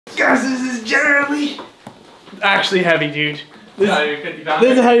Guys, this is generally actually heavy, dude. This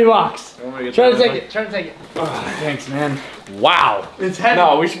is a heavy box. Try to take it. Try to take it. Oh, thanks, man. Wow. It's heavy.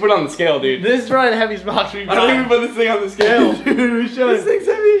 No, we should put it on the scale, dude. This is probably the heaviest box we've got. I don't even put this thing on the scale. Dude, we should. This thing's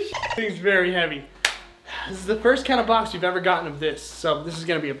heavy as shit. This thing's very heavy. This is the first kind of box we've ever gotten of this. So this is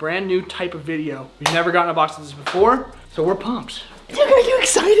gonna be a brand new type of video. We've never gotten a box of this before, so we're pumped. Dude, are you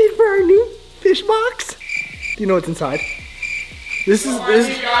excited for our new fish box? Do you know what's inside? This is this.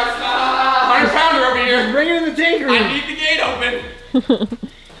 100-pounder over here. Bring it in the tank room. I need the gate open.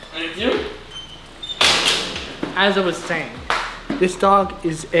 Thank you. As I was saying, this dog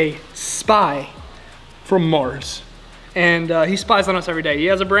is a spy from Mars. And he spies on us every day. He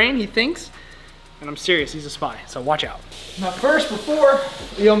has a brain, he thinks, and I'm serious, he's a spy, so watch out. Now first, before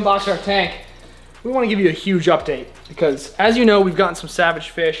we unbox our tank, we want to give you a huge update because as you know, we've gotten some savage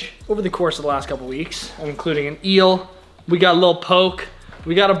fish over the course of the last couple weeks, including an eel. We got a little poke.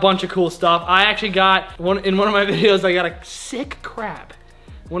 We got a bunch of cool stuff. I actually got, in one of my videos, I got a sick crab.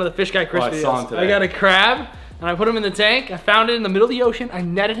 One of the Fish Guy Chris videos. I saw him today. I got a crab, and I put him in the tank. I found it in the middle of the ocean. I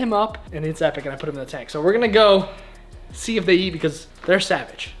netted him up, and it's epic, and I put him in the tank. So we're gonna go see if they eat because they're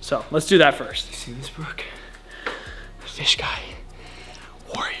savage. So let's do that first. You see this, Brooke? Fish Guy,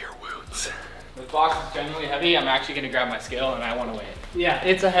 warrior wounds. This box is genuinely heavy. I'm actually gonna grab my scale and I want to weigh it. Yeah,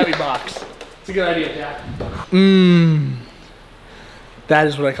 it's a heavy box. It's a good idea, Jack. Mmm. That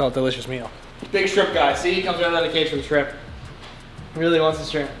is what I call a delicious meal. Big shrimp guy. See, he comes right out of the cage for the shrimp. He really wants the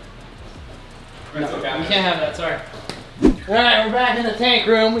shrimp. No, you can't have that, sorry. All right, we're back in the tank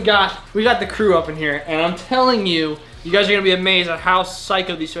room. We got the crew up in here, and I'm telling you, you guys are gonna be amazed at how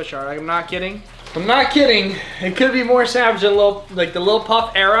psycho these fish are. Like, I'm not kidding. I'm not kidding. It could be more savage than the Lil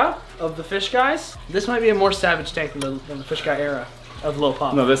Puff era of the Fish Guys. This might be a more savage tank than the Fish Guy era of Lil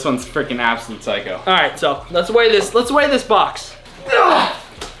Puff. No, this one's freaking absolute psycho. All right, so let's weigh this. Let's weigh this box. Ugh.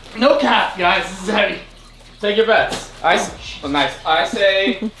 No cap, guys. This is heavy. Take your bets. Nice. I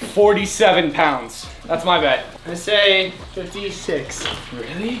say 47 pounds. That's my bet. I say 56.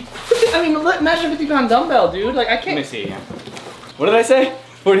 Really? I mean, imagine a 50-pound dumbbell, dude. Like, I can't. Let me see again. What did I say?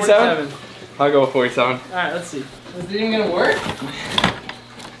 47? I'll go with 47. All right, let's see. Is it even gonna work?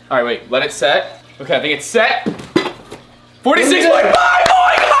 All right, wait. Let it set. Okay, I think it's set. 46.5! Oh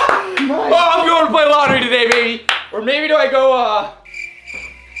my god! Nice. Oh, I'm going to play lottery today, baby. Or maybe do I go,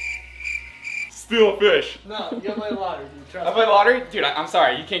 steal a fish? No, you gotta play the lottery, dude. Trust I play lottery? Dude, I'm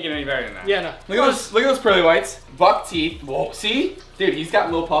sorry. You can't get any better than that. Yeah, no. Look at those pearly whites. Buck teeth. Whoa, see? Dude, he's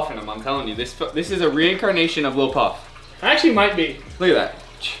got Lil Puff in him, I'm telling you. This is a reincarnation of Lil Puff. Actually might be. Look at that.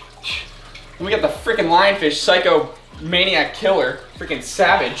 And we got the freaking lionfish, psycho maniac killer. Freaking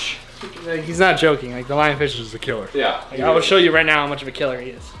savage. Like, he's not joking. Like, the lionfish is the killer. Yeah. Like, I will show you right now how much of a killer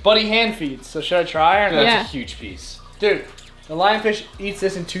he is. Buddy hand feeds. So should I try or not? That's a huge piece. Dude, the lionfish eats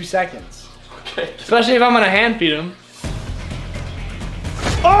this in 2 seconds. Okay. Especially if I'm gonna hand feed him.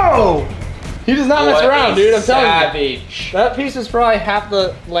 Oh! He does not mess around, dude. I'm telling you. That piece is probably half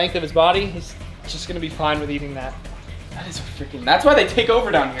the length of his body. He's just gonna be fine with eating that. That is freaking. That's why they take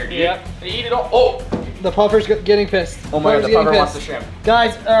over down here, dude. Yeah. They eat it all. Oh! The puffer's getting pissed. Oh my god, the puffer wants the shrimp.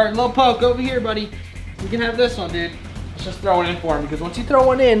 Guys, little poke, over here, buddy. You can have this one, dude. Let's just throw one in for him, because once you throw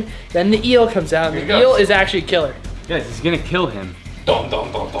one in, then the eel comes out, and the eel is actually a killer. Guys, he's gonna kill him. Dum.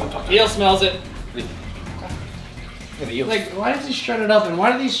 Eel smells it. The Like, why does he shred it up, and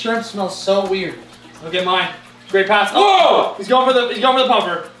why do these shrimp smell so weird? Look at mine. Great pass. Oh! He's going for the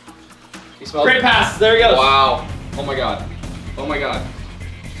puffer. He smells Great pass. There he goes. Wow. Oh my god. Oh my god.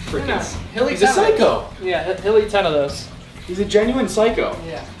 Freaking. He's a psycho. Yeah, he'll eat 10 of those. He's a genuine psycho.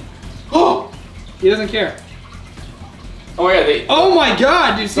 Yeah. Oh! He doesn't care. Oh yeah, they. Oh my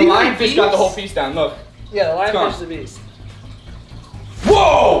god, dude! The lionfish got the whole piece down. Look. Yeah, the lionfish is a beast.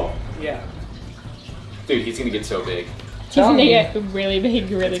 Whoa! Yeah. Dude, he's gonna get so big. He's gonna get really big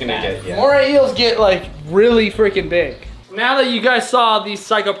really fast. More eels get like really freaking big. Now that you guys saw the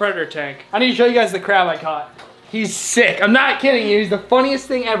Psycho Predator tank, I need to show you guys the crab I caught. He's sick. I'm not kidding you. He's the funniest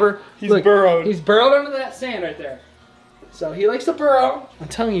thing ever. He's burrowed. He's burrowed under that sand right there. So he likes to burrow. I'm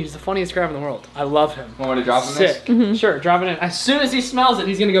telling you, he's the funniest crab in the world. I love him. Want me to drop him Sick. this? Sure, drop it in. As soon as he smells it,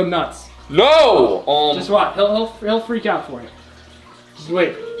 he's gonna go nuts. No! Just watch. He'll freak out for it. Just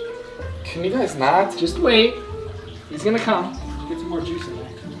wait. Can you guys not? Just wait. He's gonna come. Get some more juice in there.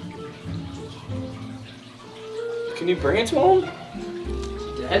 Can you bring it to him?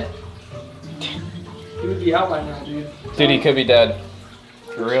 Dead? He would be out by now, dude. Dude, he could be dead.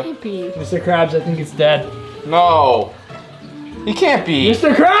 For real? Mr. Krabs, I think it's dead. No. He can't be.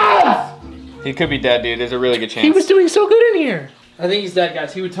 Mr. Krabs! He could be dead, dude. There's a really good chance. He was doing so good in here. I think he's dead,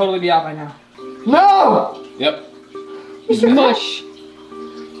 guys. He would totally be out by now. No! Yep. Mush.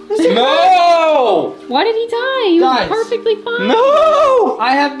 No! Why did he die? He was Guys. perfectly fine. No!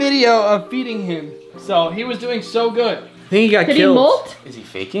 I have video of feeding him. So he was doing so good. I think he got Did killed. he molt? Is he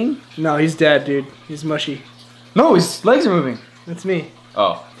faking? No, he's dead, dude. He's mushy. No, his legs are moving. That's me.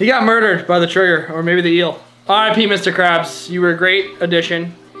 Oh. He got murdered by the trigger, or maybe the eel. R.I.P. Mr. Krabs. You were a great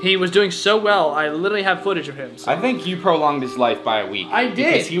addition. He was doing so well. I literally have footage of him. So. I think you prolonged his life by a week. I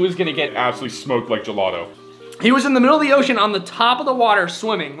did. Because he was gonna get absolutely smoked like gelato. He was in the middle of the ocean on the top of the water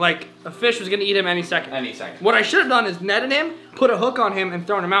swimming. Like a fish was gonna eat him any second. Any second. What I should have done is netted him, put a hook on him, and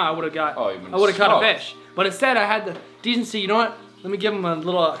thrown him out. I would have got. Oh, you would've I would have caught a smoked. fish. But instead, I had the decency. You know what? Let me give him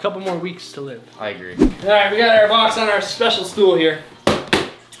a couple more weeks to live. I agree. All right, we got our box on our special stool here.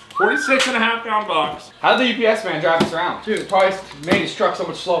 46.5-pound box. How did the UPS man drive this around? Dude. Probably made his truck so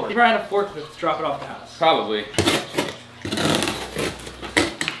much slower. He probably had a forklift to drop it off the house. Probably.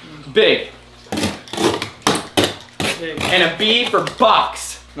 Big. Big. And a B for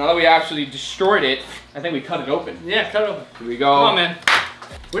bucks. Now that we actually destroyed it, I think we cut it open. Yeah, cut it open. Here we go. Come on, man.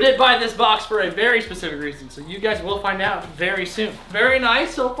 We did buy this box for a very specific reason, so you guys will find out very soon. Very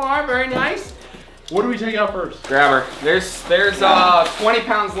nice so far, very nice. What do we take out first? Grab her. There's 20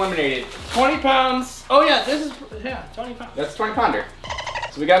 pounds eliminated. 20 pounds. Oh yeah, this is, yeah, 20 pounds. That's 20 pounder.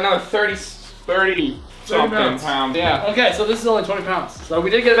 So we got another 30 something pounds. Yeah. Okay, so this is only 20 pounds. So we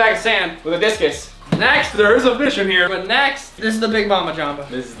did get a bag of sand. With a discus. Next, There is a fish in here. but next, this is the Big Mama Jamba.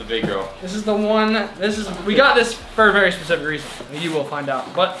 This is the big girl. This is the one, we got this for a very specific reason. You will find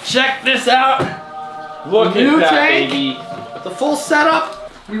out. But check this out. Look New at that, tank. baby. The full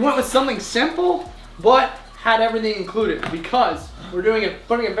setup. We went with something simple, but had everything included because we're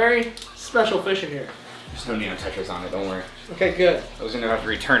putting a very special fish in here. There's no neon Tetris on it, don't worry. Okay, good. I was gonna have to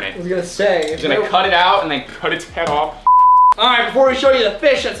return I it. was gonna say. I was gonna cut it out and then cut its head off. All right, before we show you the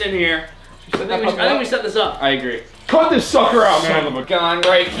fish that's in here, I think we set this up. I agree. Cut this sucker out, Son man. of a gun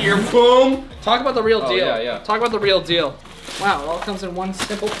right here, boom. Talk about the real Oh, deal. yeah. Talk about the real deal. Wow, it all comes in one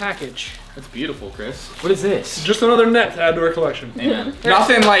simple package. That's beautiful, Chris. What is this? Just another net to add to our collection. Amen.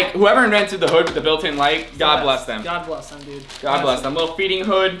 Nothing like, whoever invented the hood with the built-in light, God bless them. God bless them, dude. God bless them. Little feeding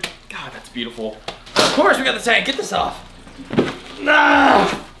hood. God, that's beautiful. Of course, we got the tank. Get this off. Nah.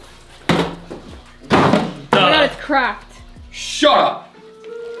 Oh my god, it's cracked. Shut up.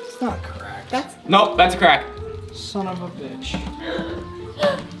 It's not cracked. That's Nope, that's a crack. Son of a bitch.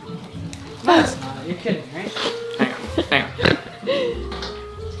 That's not. You're kidding, right? Hang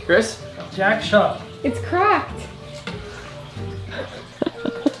on. Chris? Jack, shut up. it's cracked.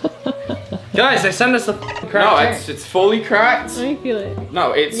 Guys, they sent us a cracked No, tank. it's fully cracked. Let me feel it.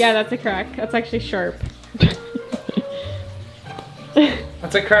 No, it's... Yeah, that's a crack. That's actually sharp.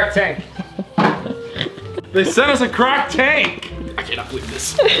 That's a cracked tank. They sent us a cracked tank. I cannot believe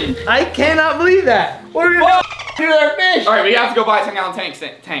this. I cannot believe that. What are we gonna do to our fish? All right, we have to go buy a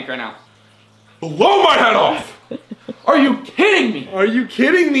 10-gallon tank right now. Blow my head off. Are you kidding me? Are you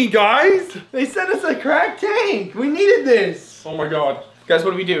kidding me, guys? They sent us a cracked tank. We needed this. Oh my god. Guys,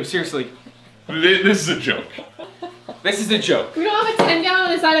 what do we do? Seriously. This is a joke. This is a joke. We don't have a 10-gallon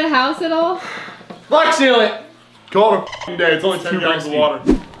on the side of the house at all? Lock seal it. Call it a day. It's only 10 gallons of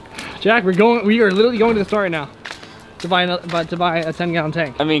water. Jack, we are literally going to the store right now to buy a 10-gallon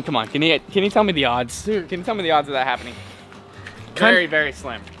tank. I mean, come on. Can you tell me the odds? Dude. Can you tell me the odds of that happening? Very, very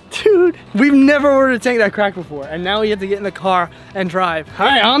slim. Dude, we've never ordered a tank that cracked before, and now we have to get in the car and drive. All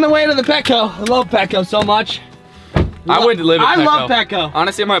right, on the way to the Petco. I love Petco so much. I would live at Petco. I love Petco.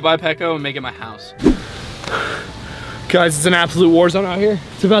 Honestly, I might buy Petco and make it my house. Guys, it's an absolute war zone out here.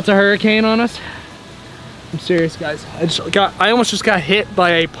 It's about to hurricane on us. I'm serious, guys. I almost just got hit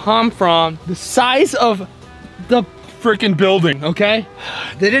by a palm frond the size of the Freaking building. okay?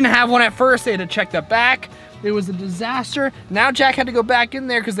 They didn't have one at first. They had to check the back. It was a disaster. Now Jack had to go back in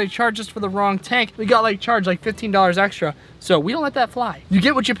there because they charged us for the wrong tank. We got charged like $15 extra. So we don't let that fly. You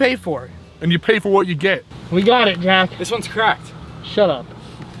get what you pay for. And you pay for what you get. We got it, Jack. This one's cracked. Shut up.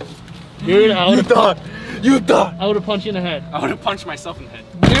 Dude, I You would thought. You thought. have punched you in the head. I would have punched myself in the head.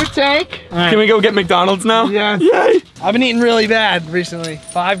 New tank. All right. Can we go get McDonald's now? Yes. Yay. I've been eating really bad recently.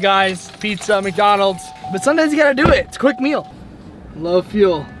 Five Guys, pizza, McDonald's. But sometimes you gotta do it. It's a quick meal. Low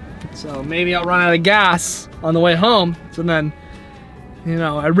fuel. So maybe I'll run out of gas on the way home. So then, you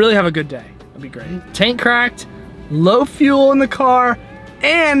know, I really have a good day. That'd be great. Tank cracked, low fuel in the car,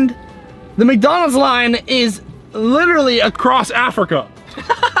 and the McDonald's line is literally Across Africa.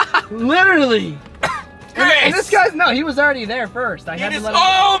 literally. And Chris! this guy's, no, he was already there first. I had to let him.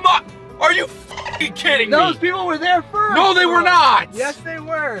 Oh my! Are you f***ing kidding Those me? people were there first. No, they were not! Yes, they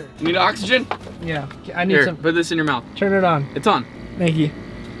were. You need oxygen? Yeah, I need Here, some. put this in your mouth. Turn it on. It's on. Thank you.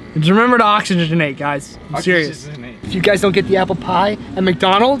 Just remember to oxygenate, guys. I'm serious. If you guys don't get the apple pie at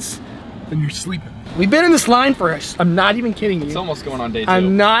McDonald's, then you're sleeping. We've been in this line for us. I'm not even kidding you. It's almost going on day 2.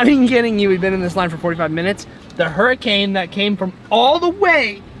 I'm not even kidding you. We've been in this line for 45 minutes. The hurricane that came from all the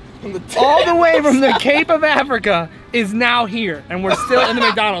way from the Cape of Africa is now here, and we're still in the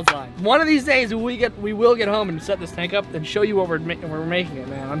McDonald's line. One of these days we will get home and set this tank up and show you what we're making it,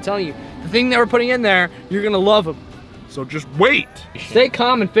 man. I'm telling you, the thing that we're putting in there, you're gonna love them. So just wait. Stay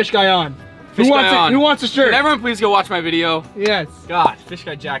calm and fish guy on. Fish guy on. Who wants a shirt? Can everyone please go watch my video? Yes. God, Fish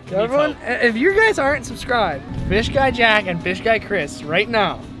Guy Jack. Everyone, if you guys aren't subscribed, Fish Guy Jack and Fish Guy Chris, right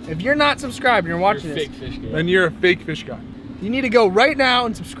now, if you're not subscribed and you're watching this, Then you're a fake fish guy. you need to go right now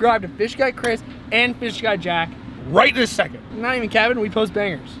and subscribe to Fish Guy Chris and Fish Guy Jack. Right this second. Not even Kevin, we post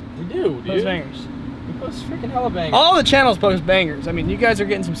bangers. We do, Post dude. bangers. We post freaking hella bangers. All the channels post bangers. I mean, you guys are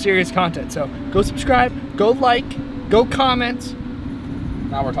getting some serious content, so go subscribe, go like, go comment,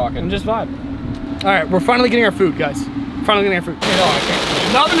 Now we're talking. and just vibe. All right, we're finally getting our food, guys. Finally getting our food.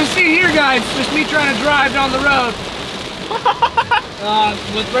 Nothing to see here, guys. Just me trying to drive down the road.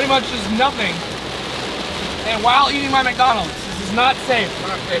 With pretty much just nothing. And while eating my McDonald's. This is not safe.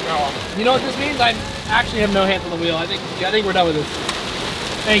 Not safe at all. You know what this means? I actually have no hands on the wheel. I think we're done with this.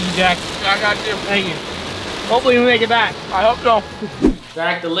 Thank you, Jack. I got you. Thank you. Hopefully we make it back. I hope so.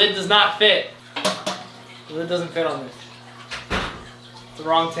 Jack, the lid does not fit. The lid doesn't fit on this. It's the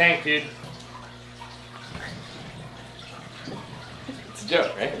wrong tank, dude. It's a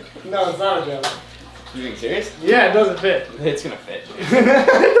joke, right? No, it's not a joke. You being serious? Yeah, it doesn't fit. It's gonna fit.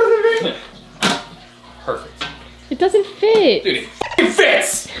 It doesn't fit. Perfect. It doesn't fit. Dude, it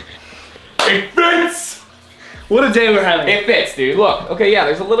fits! It fits! What a day we're having. It fits, dude. Look. Okay, yeah,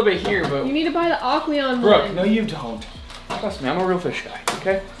 there's a little bit here, but... You need to buy the Aquarium Brooke, one. no you don't. Trust me, I'm a real fish guy,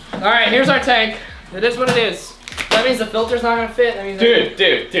 okay? All right, here's our tank. It is what it is. That means the filter's not gonna fit. That means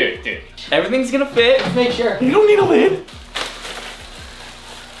Dude. Everything's gonna fit. make sure. You don't need a lid.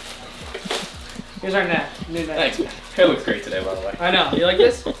 Here's our net. New net. Thanks, man. Hair looks great today, by the way. I know. You like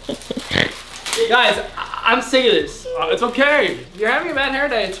this? Guys, I'm sick of this. It's okay. You're having a bad hair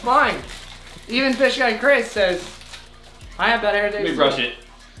day. It's fine. Even Fish Guy Chris says, I have bad hair days. Let me brush it.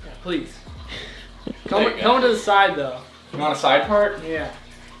 Yeah, please. There you go. Come to the side, though. You want a side part? Yeah.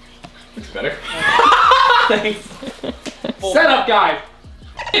 Looks better. Thanks. Set up guy.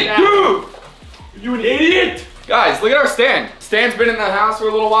 Dude! You an idiot? Guys, look at our stand. Stand's been in the house for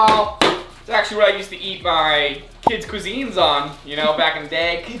a little while. It's actually what I used to eat my kids' cuisines on, you know, back in the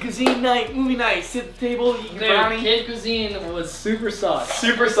day. Kid cuisine night, movie night, sit at the table, eat your brownie. Kid cuisine was super sus.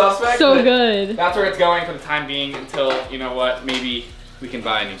 Super suspect. So but good. That's where it's going for the time being until, you know what, maybe we can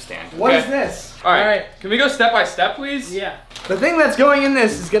buy a new stand. What okay? is this? All right. Can we go step by step, please? Yeah. The thing that's going in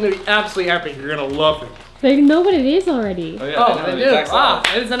this is going to be absolutely epic. You're going to love it. They know what it is already. Oh, yeah, Oh, know they the do. exact Ah,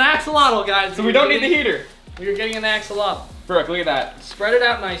 size. it's an axolotl, guys. So we don't need the heater. You're getting an axolotl. Brooke, look at that. Spread it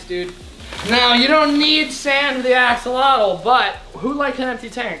out nice, dude. Now, you don't need sand with the axolotl, but who likes an empty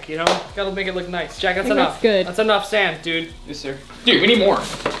tank, you know? Gotta make it look nice. Jack, that's I think enough. that's good. That's enough sand, dude. Yes, sir. Dude, we need more.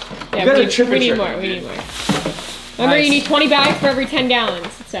 Yeah, gotta we need, trip we and need trip more. it, We dude. need more. Remember, Nice. you need 20 bags for every 10 gallons,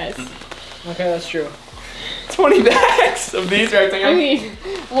 it says. Okay, that's true. 20 bags of these right there. I mean,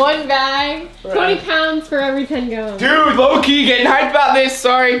 one bag, 20 Right. pounds for every 10 gallons. Dude, low-key getting hyped about this,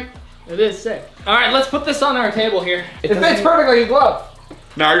 sorry. It is sick. All right, let's put this on our table here. It doesn't fits even- perfectly like a glove.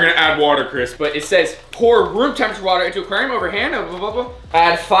 Now you're gonna add water, Chris. But it says pour room temperature water into aquarium over hand, blah, blah, blah.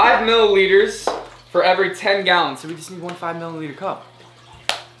 Add 5 milliliters for every 10 gallons. So we just need one 5 milliliter cup.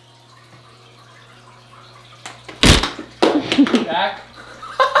 Jack,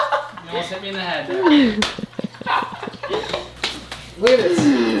 you almost hit me in the head there. Look at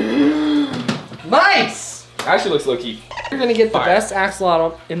this. Nice! Actually looks low-key. You're gonna get the Fire. best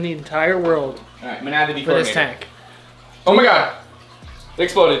axolotl in the entire world All right, I'm gonna add the for this decorator. tank. Oh my God, it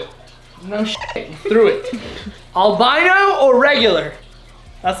exploded. No shit. Through it. Albino or regular?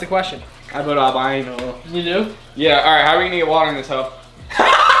 That's the question. I vote albino. You do? Yeah, all right, how are we gonna get water in this hoe?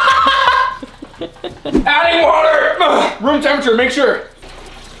 Adding water! Ugh, room temperature, make sure.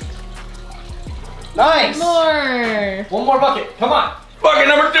 Nice! More. One more bucket. Come on. Bucket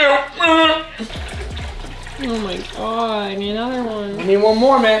number 2. Oh my god, I need another We one. need one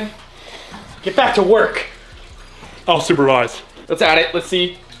more, man. Get back to work. I'll supervise. Let's add it, let's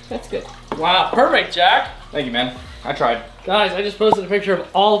see. That's good. Wow, perfect, Jack. Thank you, man. I tried. Guys, I just posted a picture of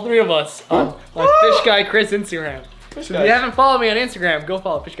all 3 of us on Fish Guy Chris Instagram. So if you haven't followed me on Instagram, go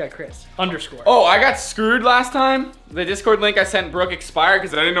follow Fish Guy Chris _. Oh, I got screwed last time. The Discord link I sent Brooke expired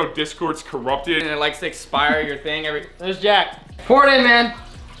because I didn't know Discord's corrupted. and it likes to expire your thing every. There's Jack. Pour it in, man.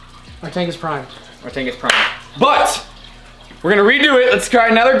 Our tank is primed. Our tank is primed. But We're gonna redo it. Let's try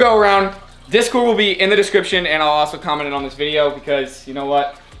another go around. Discord will be in the description, and I'll also comment it on this video because you know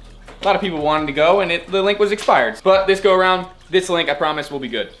what? A lot of people wanted to go, and the link was expired. But this go around, this link, I promise, will be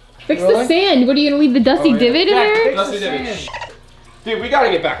good. Fix the sand. What are you gonna leave the dusty divot in there? Dusty divot. Dude, we gotta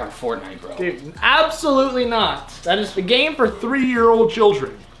get back on Fortnite, bro. Dude, absolutely not. That is the game for 3-year-old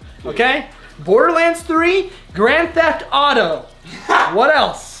children. Okay? Borderlands 3, Grand Theft Auto. What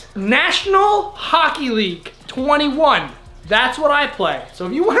else? National Hockey League 21. That's what I play. So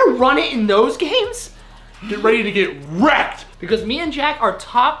if you want to run it in those games, get ready to get wrecked. Because me and Jack are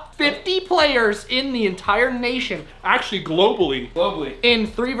top 50 players in the entire nation. Actually, globally. Globally. In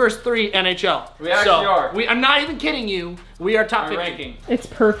 3 vs 3 NHL. We actually are. I'm not even kidding you. We are top 50. Ranking. It's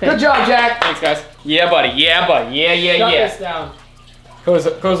perfect. Good job, Jack. Thanks, guys. Yeah, buddy. Yeah, buddy. Yeah, yeah, Shut yeah. this down. Close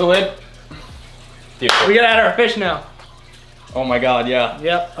the lid. Dude. We gotta add our fish now. Oh my God, yeah.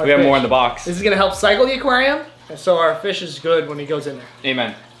 Yep. We have more in the box. This is gonna help cycle the aquarium, and so our fish is good when he goes in there.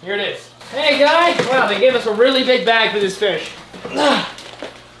 Amen. Here it is. Hey guys, wow, they gave us a really big bag for this fish.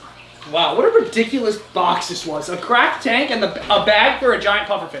 Wow, what a ridiculous box this was. A cracked tank and a bag for a giant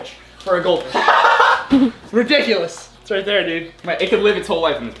pufferfish, for a goldfish. Ridiculous. It's right there, dude. It could live its whole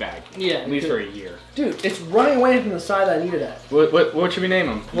life in this bag. Yeah. At least for a year. Dude, it's running away from the side I need it at. What should we name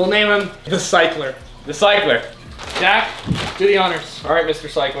him? We'll name him the Cycler. The Cycler. Jack, do the honors. All right, Mr.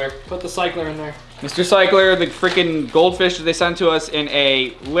 Cycler. Put the Cycler in there. Mr. Cycler, the freaking goldfish that they sent to us in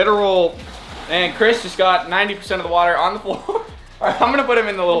a literal, and Chris just got 90% of the water on the floor. All right, I'm gonna put him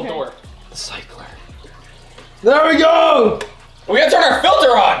in the little door. The Cycler. There we go! We gotta turn our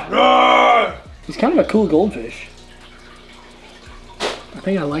filter on! He's kind of a cool goldfish. I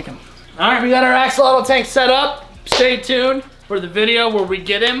think I like him. All right, we got our axolotl tank set up. Stay tuned for the video where we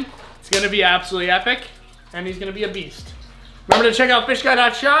get him. It's gonna be absolutely epic, and he's gonna be a beast. Remember to check out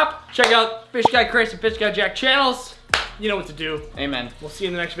fishguy.shop, check out Fish Guy Chris and Fish Guy Jack channels. You know what to do. Amen. We'll see you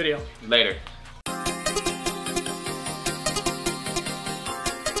in the next video. Later.